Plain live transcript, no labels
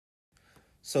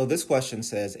So this question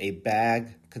says a bag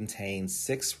contains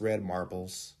 6 red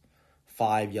marbles,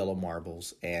 5 yellow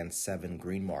marbles, and 7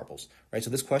 green marbles, right?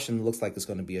 So this question looks like it's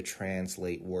going to be a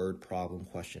translate word problem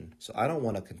question. So I don't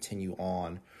want to continue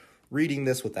on reading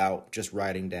this without just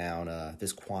writing down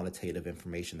this quantitative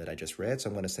information that I just read. So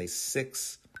I'm going to say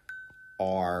 6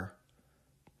 are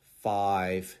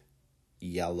 5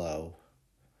 yellow,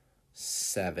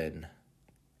 7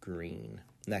 green.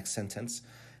 Next sentence.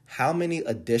 How many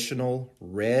additional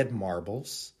red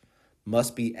marbles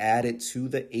must be added to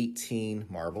the 18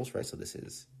 marbles, right? So this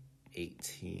is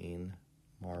 18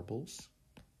 marbles.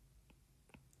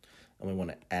 And we want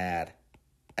to add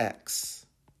X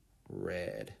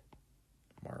red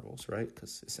marbles, right?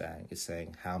 Because it's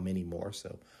saying how many more.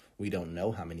 So we don't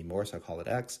know how many more, so I call it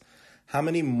X. How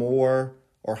many more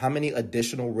or how many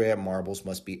additional red marbles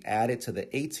must be added to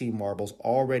the 18 marbles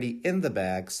already in the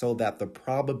bag so that the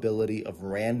probability of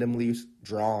randomly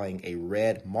drawing a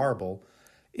red marble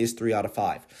is 3 out of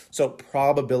 5. So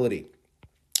probability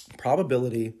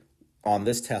on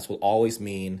this test will always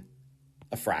mean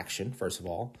a fraction, first of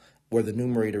all, where the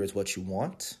numerator is what you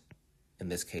want, in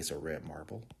this case a red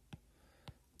marble,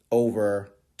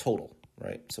 over total.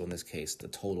 Right? So in this case, the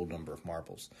total number of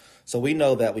marbles. So we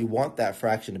know that we want that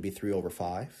fraction to be 3 over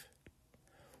 5.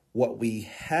 What we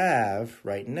have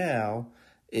right now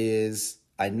is,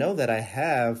 I know that I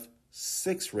have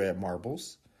 6 red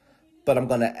marbles, but I'm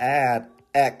going to add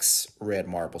X red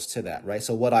marbles to that, right?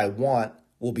 So what I want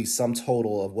will be some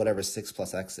total of whatever 6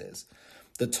 plus X is.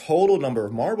 The total number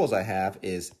of marbles I have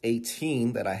is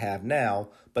 18 that I have now,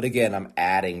 but again, I'm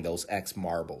adding those X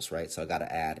marbles, right? So I got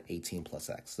to add 18 plus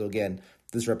X. So again,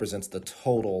 this represents the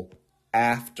total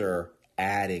after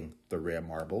adding the red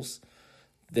marbles.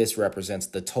 This represents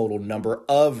the total number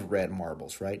of red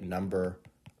marbles, right? Number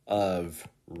of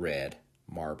red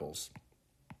marbles,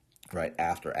 right?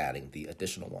 After adding the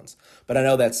additional ones. But I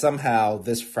know that somehow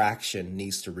this fraction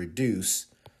needs to reduce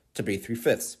to be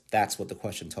 3/5. That's what the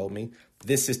question told me.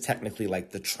 This is technically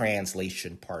like the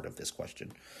translation part of this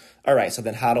question. All right, so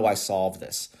then how do I solve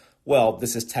this? Well,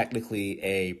 this is technically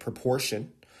a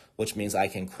proportion, which means I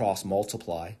can cross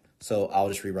multiply. So I'll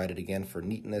just rewrite it again for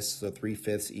neatness. So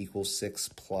 3/5 equals 6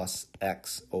 plus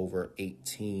X over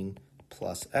 18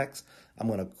 plus X. I'm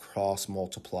going to cross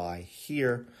multiply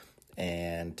here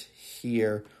and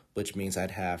here, which means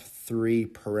I'd have 3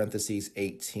 parentheses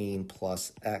 18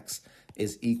 plus X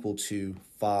is equal to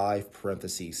 5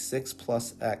 parentheses 6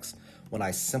 plus X. When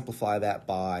I simplify that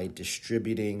by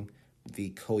distributing the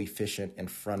coefficient in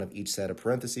front of each set of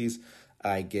parentheses,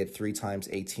 I get 3 times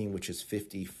 18, which is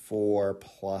 54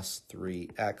 plus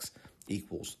 3X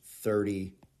equals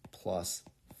 30 plus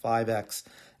 5X.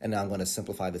 And now I'm going to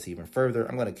simplify this even further.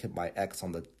 I'm going to keep my X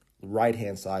on the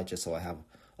right-hand side just so I have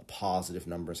a positive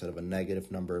number instead of a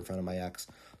negative number in front of my X.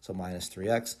 So minus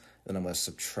 3X. Then I'm going to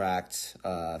subtract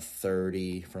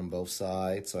 30 from both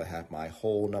sides. So I have my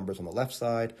whole numbers on the left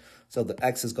side. So the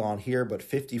X is gone here, but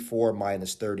 54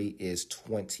 minus 30 is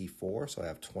 24. So I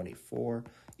have 24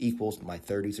 equals, my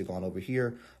 30s are gone over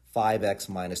here. 5X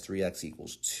minus 3X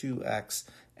equals 2X.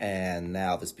 And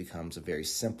now this becomes a very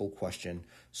simple question.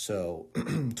 So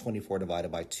 24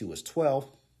 divided by 2 is 12.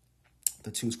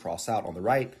 The 2's cross out on the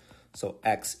right. So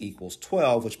X equals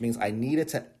 12, which means I needed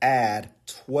to add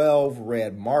 12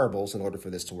 red marbles in order for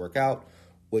this to work out,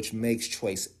 which makes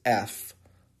choice F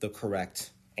the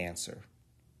correct answer.